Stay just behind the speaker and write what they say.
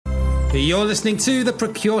You're listening to the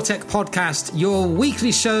ProcureTech podcast, your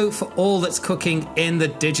weekly show for all that's cooking in the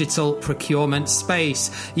digital procurement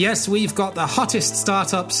space. Yes, we've got the hottest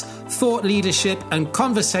startups, thought leadership, and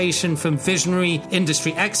conversation from visionary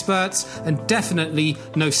industry experts, and definitely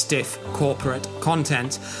no stiff corporate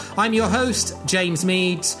content. I'm your host, James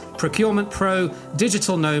Meads, Procurement Pro,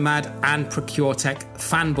 Digital Nomad, and ProcureTech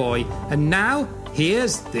fanboy. And now,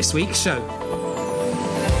 here's this week's show.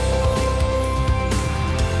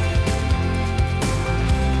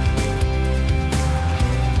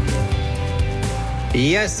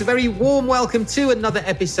 Yes, a very warm welcome to another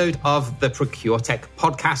episode of the ProcureTech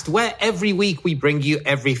podcast, where every week we bring you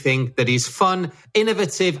everything that is fun,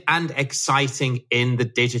 innovative, and exciting in the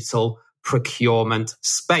digital procurement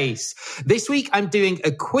space. This week, I'm doing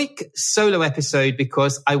a quick solo episode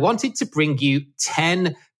because I wanted to bring you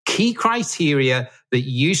 10 key criteria that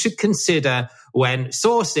you should consider when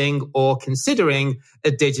sourcing or considering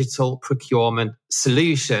a digital procurement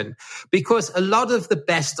solution. Because a lot of the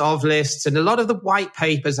best of lists and a lot of the white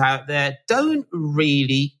papers out there don't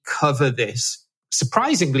really cover this,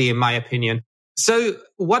 surprisingly, in my opinion. So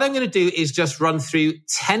what I'm going to do is just run through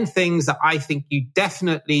 10 things that I think you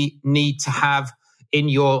definitely need to have in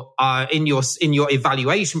your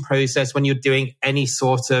evaluation process when you're doing any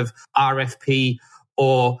sort of RFP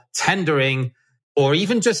or tendering, or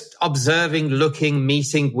even just observing, looking,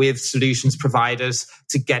 meeting with solutions providers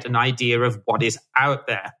to get an idea of what is out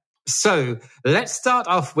there. So let's start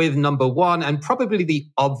off with number one, and probably the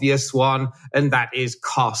obvious one, and that is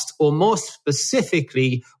cost, or more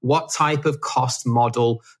specifically, what type of cost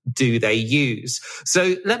model do they use?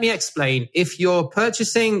 So let me explain. If you're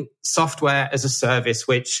purchasing software as a service,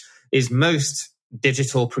 which is most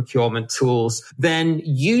digital procurement tools, then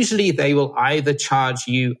usually they will either charge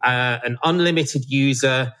you an unlimited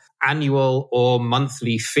user annual or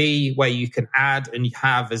monthly fee where you can add and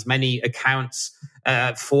have as many accounts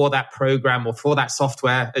for that program or for that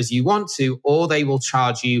software as you want to, or they will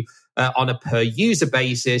charge you on a per user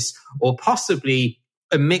basis, or possibly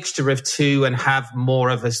a mixture of two and have more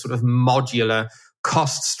of a sort of modular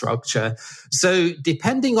cost structure. So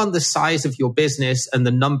depending on the size of your business and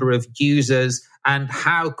the number of users and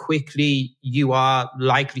how quickly you are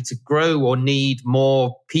likely to grow or need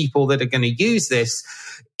more people that are going to use this,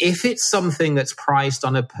 if it's something that's priced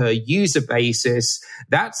on a per user basis,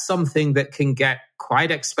 that's something that can get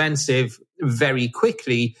quite expensive very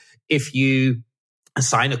quickly if you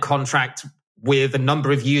sign a contract with a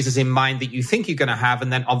number of users in mind that you think you're going to have,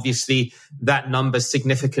 and then obviously that number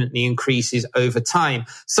significantly increases over time.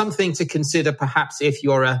 Something to consider perhaps if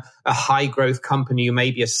you're a high growth company, or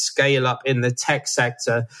maybe a scale up in the tech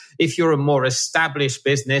sector. If you're a more established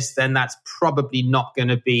business, then that's probably not going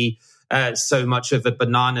to be so much of a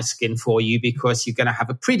banana skin for you, because you're going to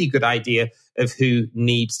have a pretty good idea of who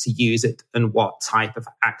needs to use it and what type of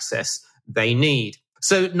access they need.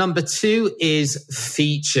 So number two is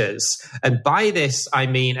features. And by this, I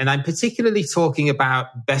mean, and I'm particularly talking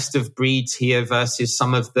about best of breeds here versus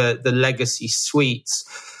some of the legacy suites,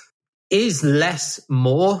 is less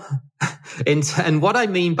more. And what I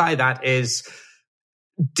mean by that is,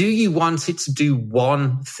 do you want it to do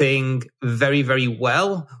one thing very, very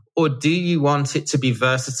well? Or do you want it to be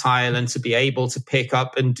versatile and to be able to pick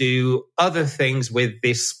up and do other things with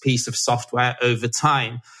this piece of software over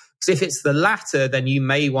time? Because if it's the latter, then you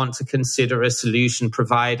may want to consider a solution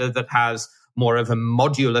provider that has more of a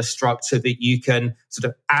modular structure that you can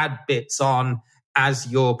sort of add bits on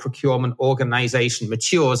as your procurement organization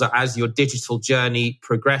matures or as your digital journey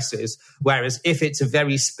progresses. Whereas if it's a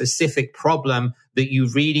very specific problem that you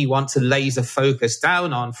really want to laser focus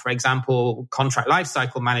down on, for example, contract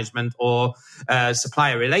lifecycle management or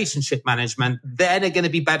supplier relationship management, then they're going to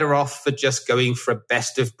be better off for just going for a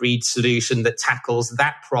best of breed solution that tackles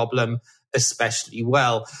that problem especially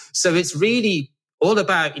well. So it's really all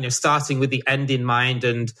about, starting with the end in mind,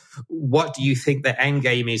 and what do you think the end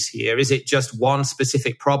game is here? Is it just one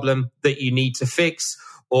specific problem that you need to fix,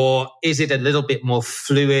 or is it a little bit more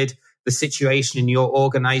fluid, the situation in your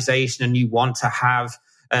organization, and you want to have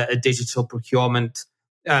a digital procurement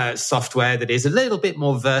software that is a little bit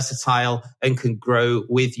more versatile and can grow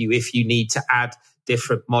with you if you need to add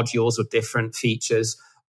different modules or different features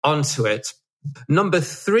onto it? Number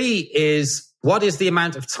three is, what is the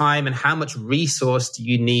amount of time and how much resource do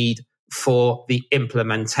you need for the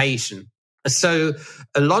implementation? So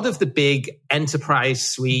a lot of the big enterprise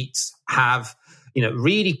suites have,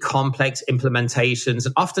 really complex implementations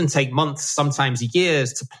and often take months, sometimes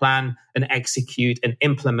years to plan and execute and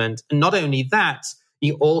implement. And not only that,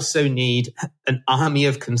 you also need an army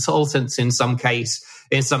of consultants in some cases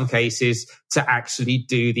to actually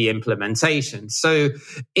do the implementation. So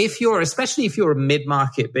especially if you're a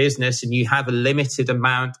mid-market business and you have a limited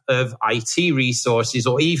amount of IT resources,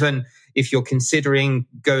 or even if you're considering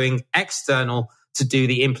going external to do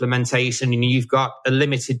the implementation and you've got a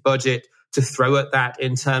limited budget to throw at that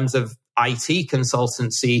in terms of IT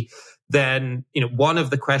consultancy, then one of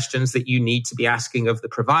the questions that you need to be asking of the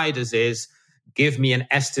providers is, give me an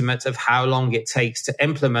estimate of how long it takes to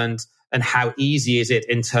implement and how easy is it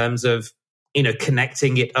in terms of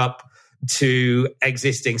connecting it up to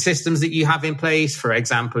existing systems that you have in place. For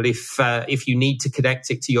example, if you need to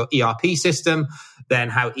connect it to your ERP system, then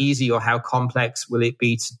how easy or how complex will it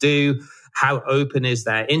be to do? How open is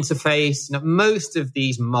their interface? Most of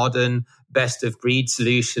these modern best of breed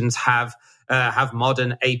solutions have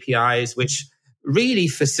modern APIs which really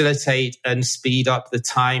facilitate and speed up the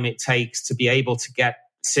time it takes to be able to get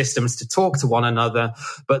systems to talk to one another.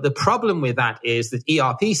 But the problem with that is that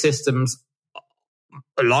ERP systems,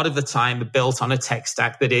 a lot of the time, are built on a tech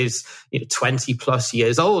stack that is 20 plus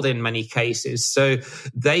years old in many cases. So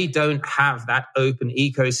they don't have that open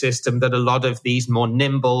ecosystem that a lot of these more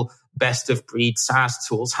nimble best of breed SaaS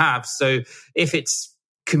tools have. So if it's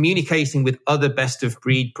communicating with other best of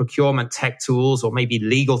breed procurement tech tools, or maybe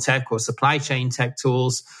legal tech or supply chain tech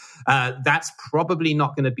tools, that's probably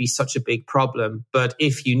not going to be such a big problem. But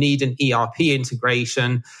if you need an ERP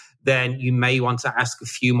integration, then you may want to ask a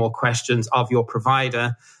few more questions of your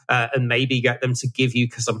provider and maybe get them to give you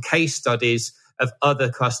some case studies of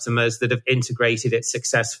other customers that have integrated it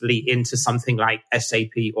successfully into something like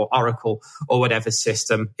SAP or Oracle or whatever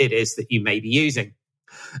system it is that you may be using.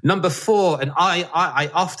 Number 4, and I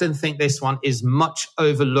often think this one is much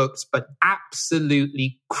overlooked, but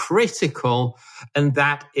absolutely critical, and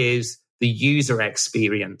that is the user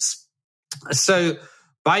experience. So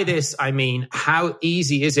by this, I mean, how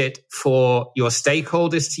easy is it for your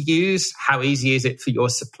stakeholders to use? How easy is it for your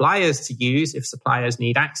suppliers to use if suppliers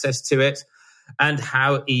need access to it? And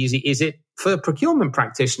how easy is it for procurement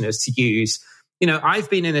practitioners to use? I've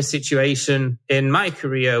been in a situation in my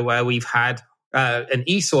career where we've had an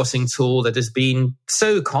e-sourcing tool that has been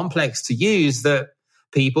so complex to use that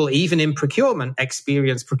people, even in procurement,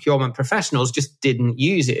 experienced procurement professionals, just didn't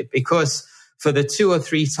use it, because for the 2 or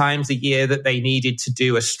 3 times a year that they needed to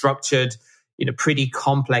do a structured, pretty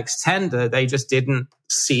complex tender, they just didn't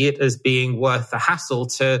see it as being worth the hassle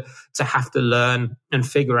to have to learn and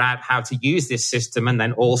figure out how to use this system, and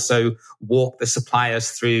then also walk the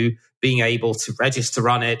suppliers through being able to register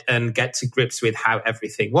on it and get to grips with how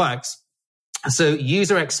everything works. So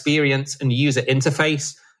user experience and user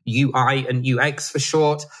interface, UI and UX for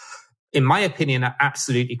short, in my opinion, are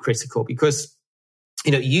absolutely critical, because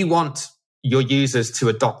you want your users to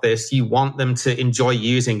adopt this. You want them to enjoy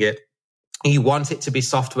using it. You want it to be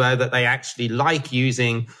software that they actually like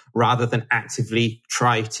using rather than actively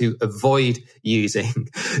try to avoid using.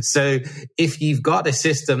 So if you've got a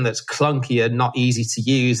system that's clunky and not easy to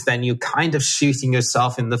use, then you're kind of shooting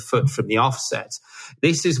yourself in the foot from the offset.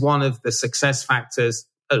 This is one of the success factors,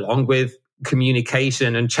 along with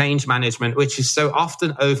communication and change management, which is so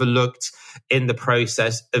often overlooked in the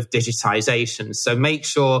process of digitization. So make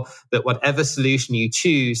sure that whatever solution you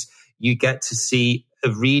choose, you get to see a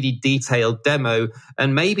really detailed demo,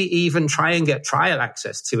 and maybe even try and get trial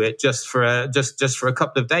access to it just for a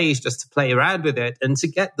couple of days, just to play around with it and to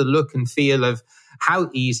get the look and feel of how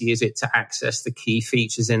easy is it to access the key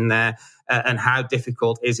features in there, and how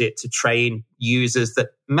difficult is it to train users that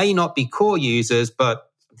may not be core users, but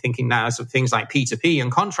I'm thinking now of things like P2P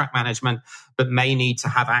and contract management, but may need to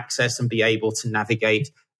have access and be able to navigate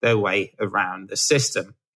their way around the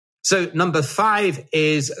system. So number 5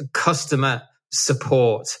 is customer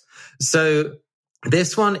support. So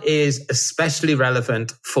this one is especially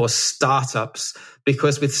relevant for startups,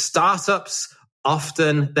 because with startups,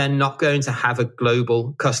 often they're not going to have a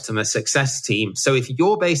global customer success team. So if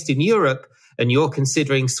you're based in Europe and you're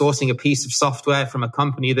considering sourcing a piece of software from a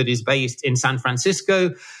company that is based in San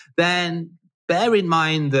Francisco, then bear in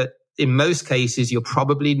mind that in most cases, you're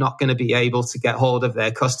probably not going to be able to get hold of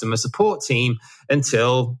their customer support team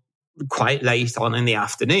until quite late on in the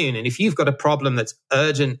afternoon. And if you've got a problem that's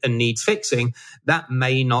urgent and needs fixing, that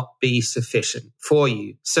may not be sufficient for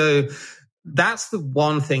you. So that's the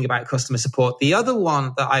one thing about customer support. The other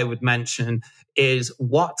one that I would mention is,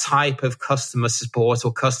 what type of customer support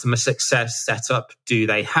or customer success setup do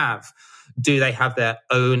they have? Do they have their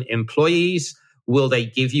own employees? Will they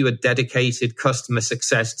give you a dedicated customer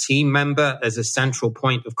success team member as a central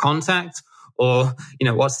point of contact? Or,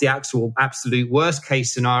 what's the absolute worst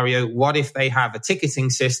case scenario? What if they have a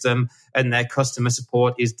ticketing system and their customer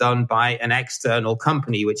support is done by an external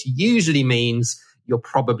company, which usually means you're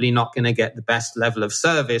probably not going to get the best level of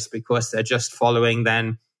service because they're just following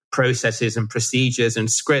then processes and procedures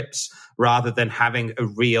and scripts rather than having a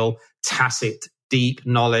real tacit deep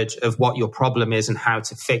knowledge of what your problem is and how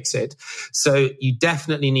to fix it. So you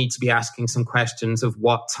definitely need to be asking some questions of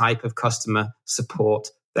what type of customer support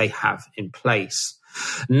they have in place.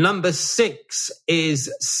 Number 6 is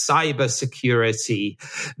cybersecurity.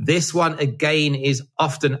 This one, again, is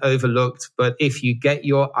often overlooked, but if you get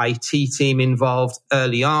your IT team involved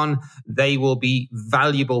early on, they will be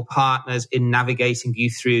valuable partners in navigating you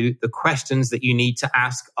through the questions that you need to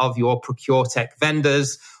ask of your ProcureTech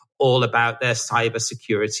vendors, all about their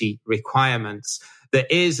cybersecurity requirements. There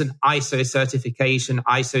is an ISO certification,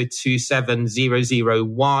 ISO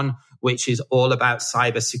 27001, which is all about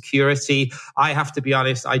cybersecurity. I have to be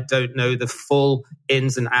honest, I don't know the full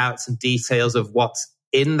ins and outs and details of what's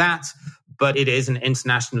in that, but it is an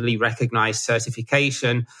internationally recognized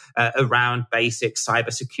certification around basic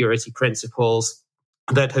cybersecurity principles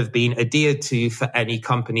that have been adhered to for any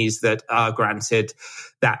companies that are granted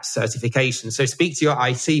that certification. So speak to your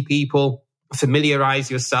IT people, familiarize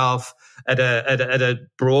yourself at a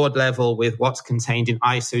broad level with what's contained in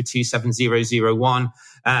ISO 27001,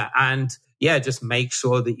 and just make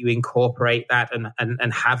sure that you incorporate that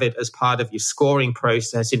and have it as part of your scoring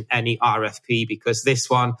process in any RFP, because this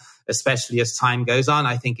one, especially as time goes on,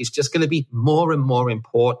 I think is just going to be more and more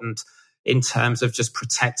important in terms of just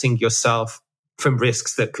protecting yourself from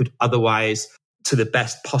risks that could otherwise, to the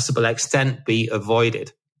best possible extent, be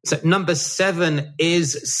avoided. So number 7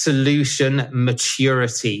 is solution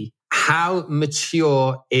maturity. How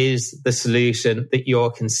mature is the solution that you're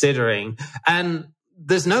considering? And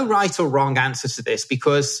there's no right or wrong answer to this,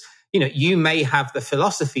 because you may have the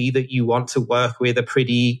philosophy that you want to work with a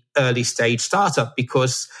pretty early stage startup,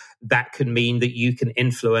 because that can mean that you can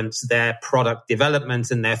influence their product development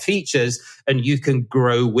and their features, and you can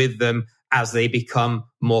grow with them as they become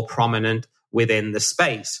more prominent within the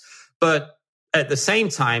space. But at the same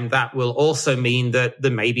time, that will also mean that there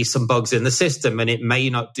may be some bugs in the system and it may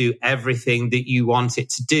not do everything that you want it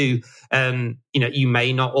to do. You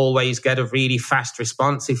may not always get a really fast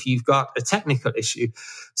response if you've got a technical issue.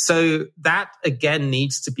 So that, again,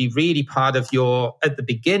 needs to be really part of at the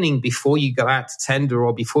beginning, before you go out to tender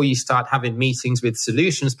or before you start having meetings with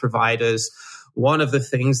solutions providers. One of the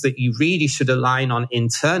things that you really should align on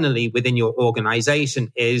internally within your organization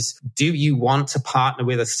is, do you want to partner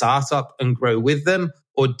with a startup and grow with them?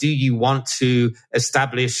 Or do you want to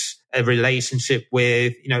establish a relationship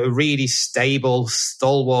with, a really stable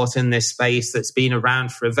stalwart in this space that's been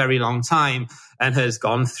around for a very long time and has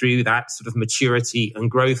gone through that sort of maturity and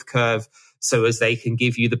growth curve, so as they can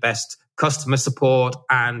give you the best customer support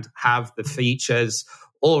and have the features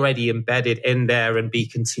already embedded in there and be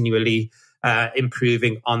continually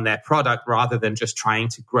improving on their product rather than just trying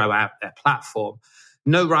to grow out their platform.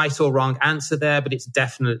 No right or wrong answer there, but it's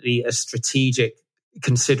definitely a strategic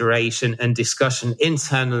consideration and discussion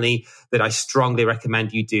internally that I strongly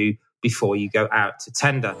recommend you do before you go out to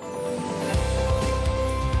tender.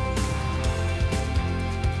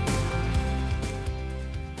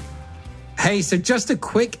 Hey, so just a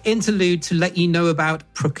quick interlude to let you know about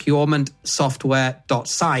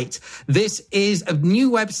procurementsoftware.site. This is a new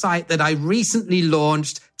website that I recently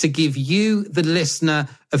launched to give you, the listener,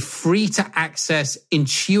 a free-to-access,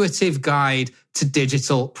 intuitive guide to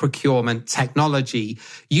digital procurement technology.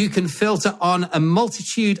 You can filter on a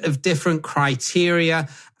multitude of different criteria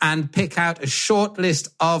and pick out a short list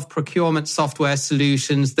of procurement software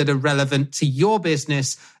solutions that are relevant to your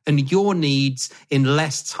business and your needs in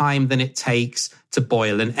less time than it takes to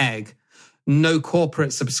boil an egg. No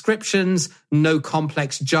corporate subscriptions, no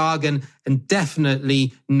complex jargon, and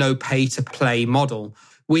definitely no pay-to-play model.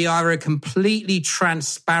 We are a completely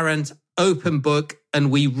transparent, open book, and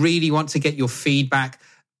we really want to get your feedback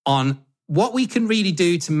on what we can really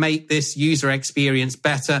do to make this user experience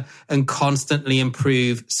better and constantly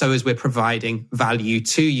improve, so as we're providing value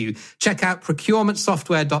to you. Check out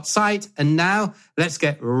procurementsoftware.site. And now let's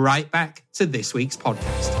get right back to this week's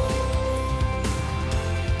podcast.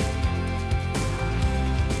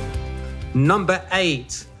 Number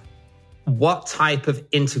 8, what type of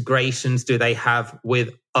integrations do they have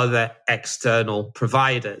with other external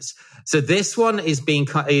providers? So this one is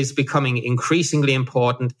becoming increasingly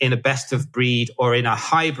important in a best of breed or in a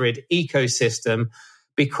hybrid ecosystem,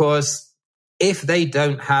 because if they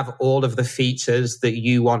don't have all of the features that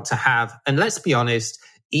you want to have, and let's be honest,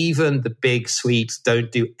 even the big suites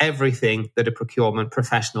don't do everything that a procurement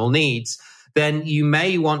professional needs, then you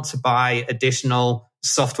may want to buy additional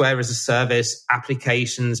software as a service,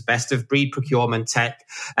 applications, best of breed procurement tech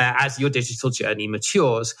as your digital journey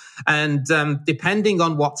matures. And depending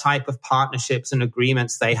on what type of partnerships and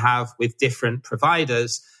agreements they have with different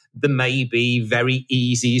providers, there may be very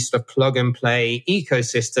easy sort of plug and play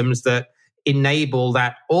ecosystems that enable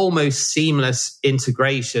that almost seamless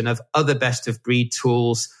integration of other best of breed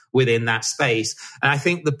tools within that space. And I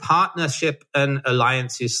think the partnership and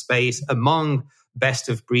alliances space among best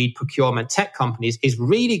of breed procurement tech companies is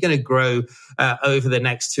really going to grow over the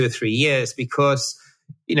next 2 or 3 years, because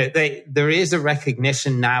there is a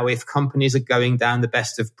recognition now, if companies are going down the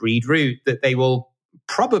best of breed route, that they will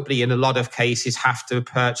probably in a lot of cases have to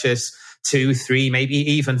purchase 2, 3, maybe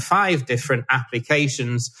even 5 different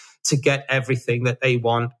applications to get everything that they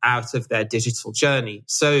want out of their digital journey.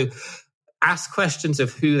 So ask questions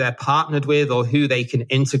of who they're partnered with or who they can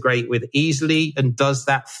integrate with easily, and does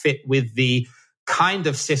that fit with the kind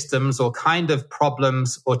of systems or kind of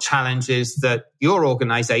problems or challenges that your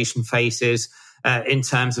organization faces in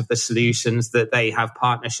terms of the solutions that they have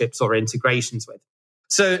partnerships or integrations with.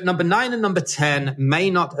 So number 9 and number 10 may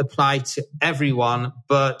not apply to everyone,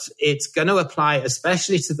 but it's going to apply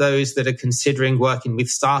especially to those that are considering working with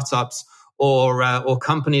startups or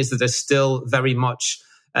companies that are still very much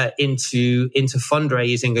into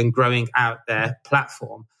fundraising and growing out their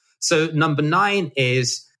platform. So number 9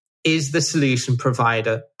 is the solution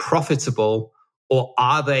provider profitable, or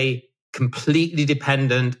are they completely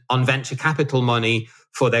dependent on venture capital money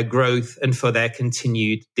for their growth and for their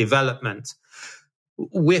continued development?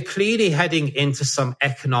 We're clearly heading into some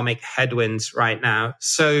economic headwinds right now.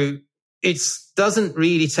 So it doesn't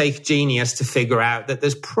really take genius to figure out that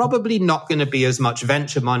there's probably not going to be as much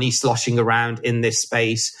venture money sloshing around in this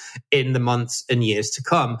space in the months and years to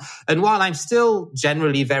come. And while I'm still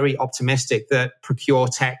generally very optimistic that procure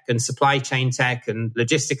tech and supply chain tech and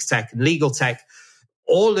logistics tech and legal tech,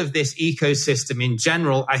 all of this ecosystem in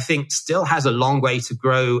general, I think still has a long way to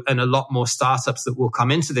grow, and a lot more startups that will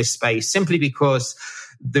come into this space simply because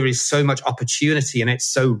there is so much opportunity and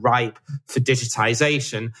it's so ripe for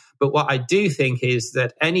digitization. But what I do think is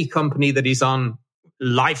that any company that is on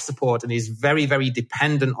life support and is very, very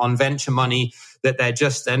dependent on venture money that they're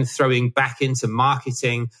just then throwing back into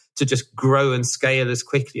marketing to just grow and scale as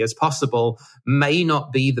quickly as possible may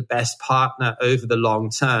not be the best partner over the long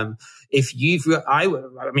term.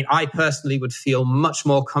 I personally would feel much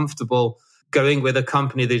more comfortable going with a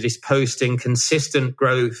company that is posting consistent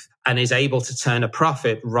growth and is able to turn a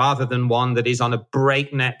profit, rather than one that is on a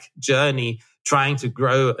breakneck journey trying to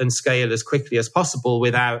grow and scale as quickly as possible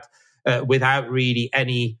without really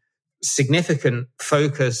any significant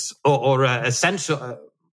focus or essential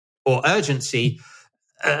or urgency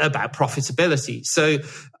about profitability. So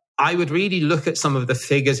I would really look at some of the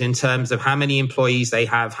figures in terms of how many employees they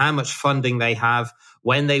have, how much funding they have,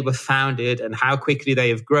 when they were founded, and how quickly they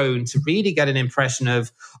have grown, to really get an impression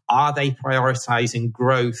of, are they prioritizing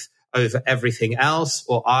growth over everything else,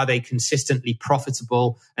 or are they consistently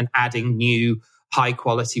profitable and adding new high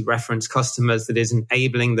quality reference customers that is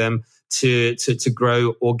enabling them to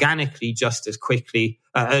grow organically just as quickly,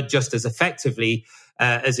 just as effectively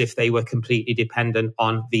as if they were completely dependent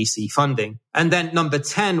on VC funding. And then number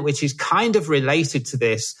 10, which is kind of related to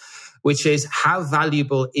this, which is how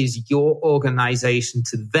valuable is your organization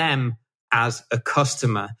to them as a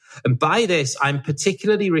customer? And by this, I'm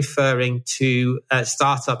particularly referring to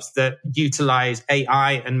startups that utilize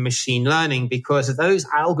AI and machine learning, because those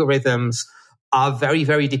algorithms are very,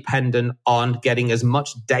 very dependent on getting as much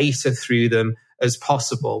data through them as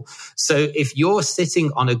possible. So if you're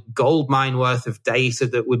sitting on a goldmine worth of data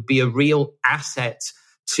that would be a real asset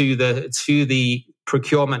to the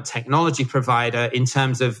procurement technology provider in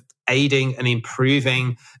terms of aiding and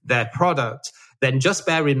improving their product, then just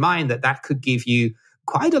bear in mind that could give you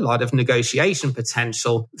quite a lot of negotiation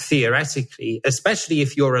potential theoretically, especially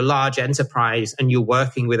if you're a large enterprise and you're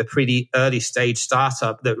working with a pretty early stage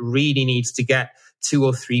startup that really needs to get 2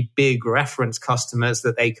 or 3 big reference customers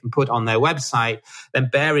that they can put on their website. Then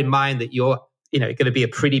bear in mind that you're going to be a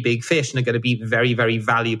pretty big fish and are going to be very, very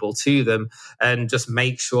valuable to them. And just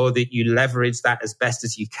make sure that you leverage that as best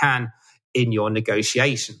as you can in your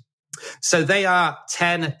negotiation. So they are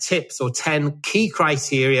 10 tips or 10 key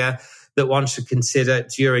criteria that one should consider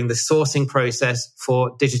during the sourcing process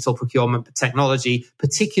for digital procurement technology,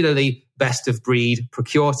 particularly best of breed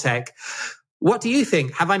procure tech. What do you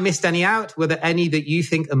think? Have I missed any out? Were there any that you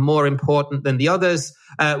think are more important than the others?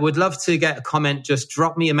 Would love to get a comment. Just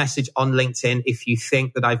drop me a message on LinkedIn if you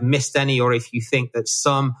think that I've missed any, or if you think that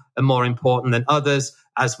some are more important than others.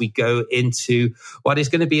 as we go into what is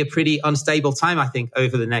going to be a pretty unstable time, I think,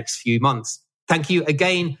 over the next few months. Thank you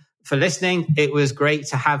again for listening. It was great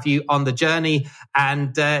to have you on the journey.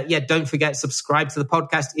 And don't forget, subscribe to the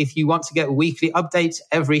podcast if you want to get weekly updates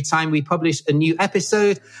every time we publish a new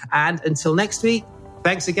episode. And until next week,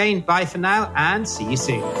 thanks again. Bye for now and see you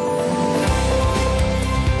soon.